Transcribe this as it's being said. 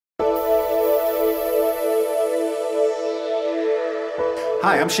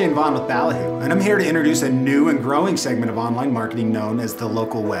Hi, I'm Shane Vaughn with Ballyhoo, and I'm here to introduce a new and growing segment of online marketing known as the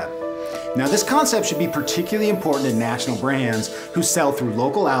local web. Now, this concept should be particularly important to national brands who sell through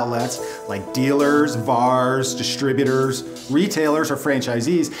local outlets like dealers, VARs, distributors, retailers, or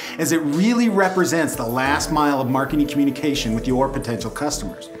franchisees, as it really represents the last mile of marketing communication with your potential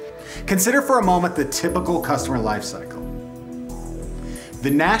customers. Consider for a moment the typical customer life cycle. The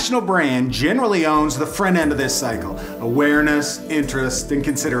national brand generally owns the front end of this cycle: awareness, interest, and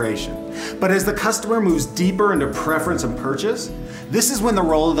consideration. But as the customer moves deeper into preference and purchase, this is when the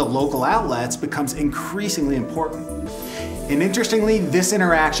role of the local outlets becomes increasingly important. And interestingly, this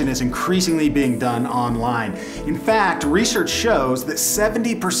interaction is increasingly being done online. In fact, research shows that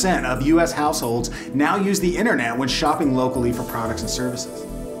 70% of US households now use the internet when shopping locally for products and services.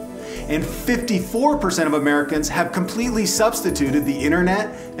 And 54% of Americans have completely substituted the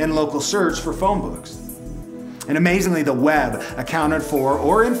internet and local search for phone books. And amazingly, the web accounted for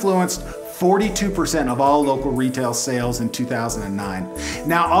or influenced 42% of all local retail sales in 2009.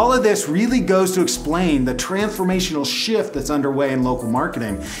 Now, all of this really goes to explain the transformational shift that's underway in local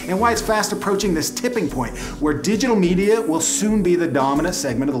marketing and why it's fast approaching this tipping point where digital media will soon be the dominant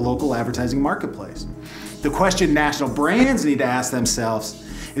segment of the local advertising marketplace. The question national brands need to ask themselves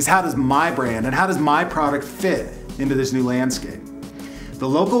is, how does my brand and how does my product fit into this new landscape? The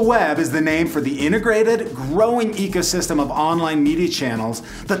local web is the name for the integrated, growing ecosystem of online media channels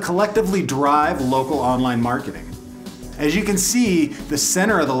that collectively drive local online marketing. As you can see, the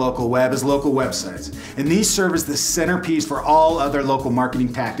center of the local web is local websites, and these serve as the centerpiece for all other local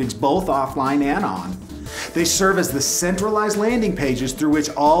marketing tactics, both offline and on. They serve as the centralized landing pages through which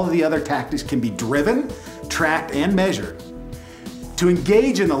all of the other tactics can be driven, tracked, and measured. To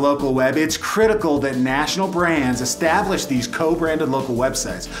engage in the local web, it's critical that national brands establish these co-branded local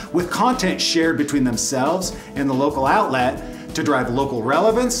websites with content shared between themselves and the local outlet to drive local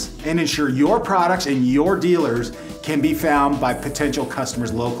relevance and ensure your products and your dealers can be found by potential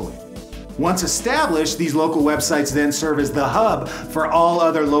customers locally. Once established, these local websites then serve as the hub for all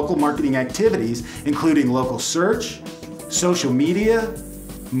other local marketing activities, including local search, social media,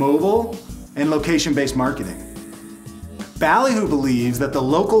 mobile, and location-based marketing. Ballyhoo believes that the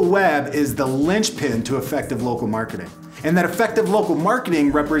local web is the linchpin to effective local marketing, and that effective local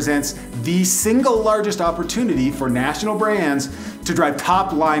marketing represents the single largest opportunity for national brands to drive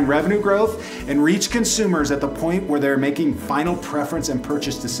top-line revenue growth and reach consumers at the point where they're making final preference and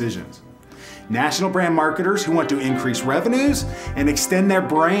purchase decisions. National brand marketers who want to increase revenues and extend their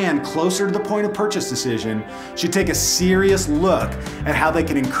brand closer to the point of purchase decision should take a serious look at how they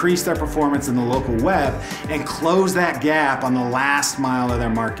can increase their performance in the local web and close that gap on the last mile of their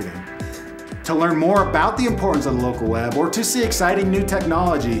marketing. To learn more about the importance of the local web or to see exciting new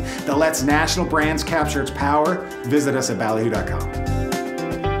technology that lets national brands capture its power, visit us at ballyhoo.com.